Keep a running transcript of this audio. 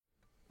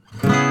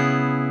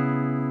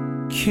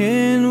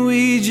Can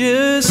we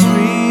just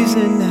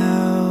reason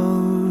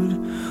out?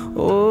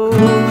 Oh,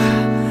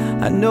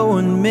 I know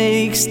it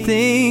makes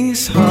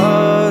things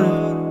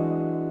harder.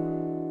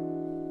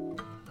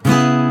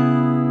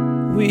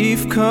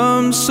 We've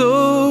come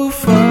so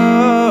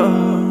far.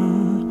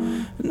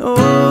 No,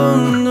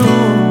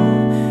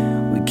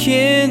 no, we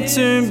can't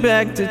turn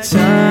back the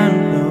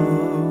time, no.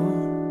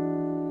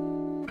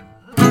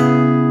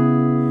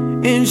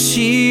 And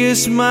she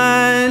is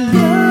my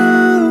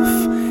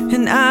love,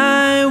 and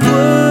I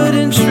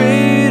wouldn't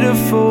trade her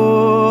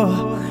for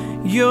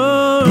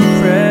your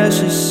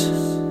precious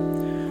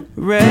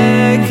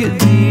record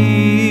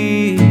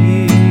deal.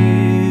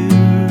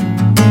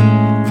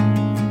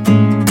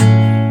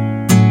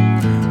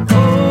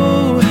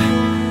 Oh,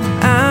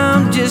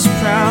 I'm just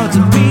proud to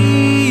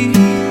be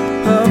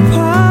a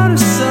part of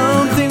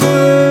something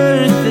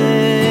worth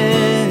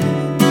it.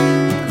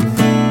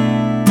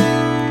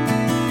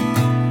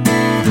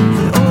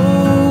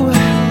 Oh,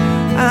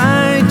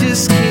 I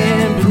just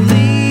can't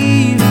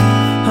believe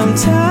I'm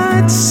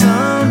tied to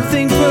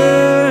something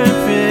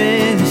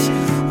purpose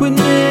when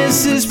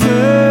this is perfect.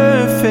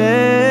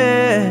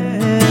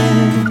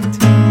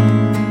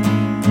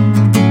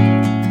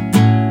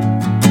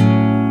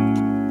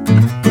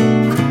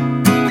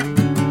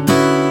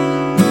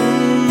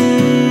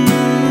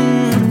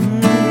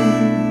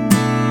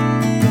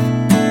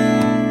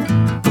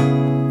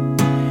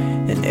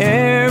 And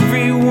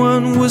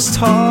everyone was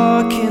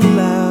talking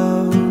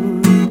loud.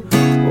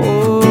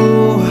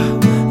 Oh,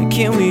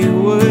 can we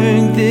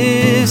work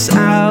this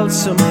out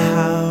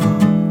somehow?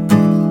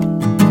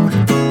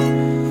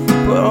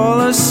 But all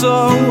I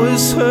saw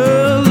was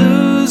her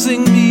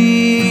losing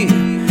me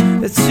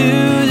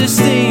to this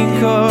thing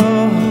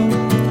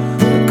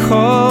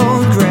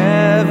called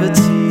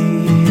gravity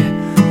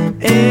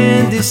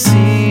and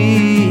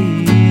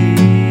deceit.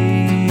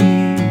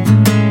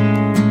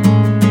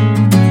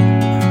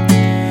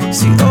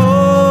 See,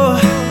 oh,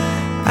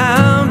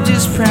 I'm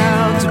just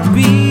proud to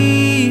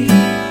be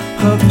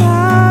a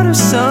part of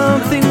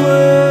something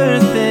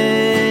worth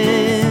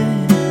it.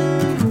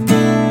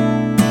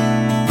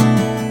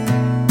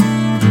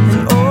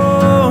 And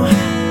oh,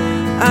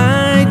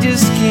 I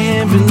just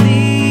can't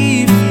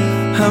believe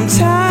I'm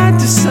tied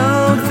to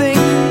something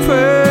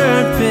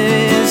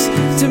purpose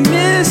to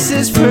miss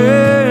this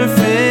perfect.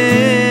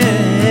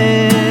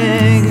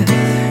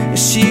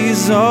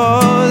 She's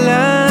all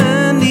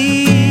I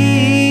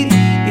need.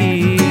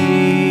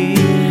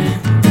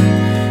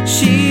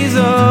 She's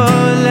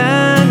all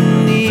I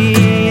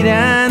need.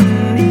 I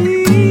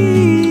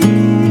need.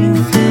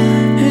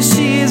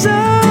 She's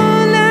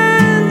all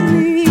I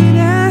need.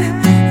 I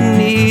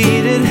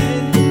needed.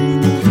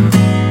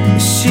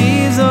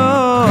 She's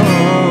all.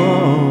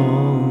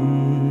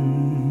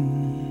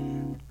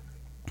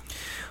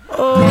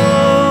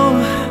 Oh,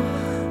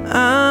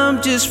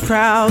 I'm just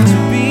proud to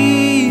be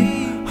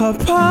a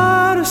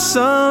part of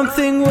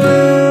something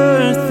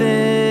worth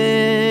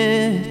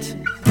it.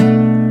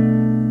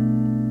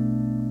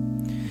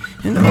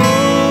 And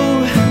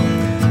oh,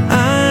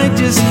 I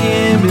just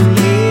can't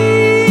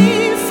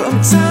believe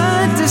I'm tired.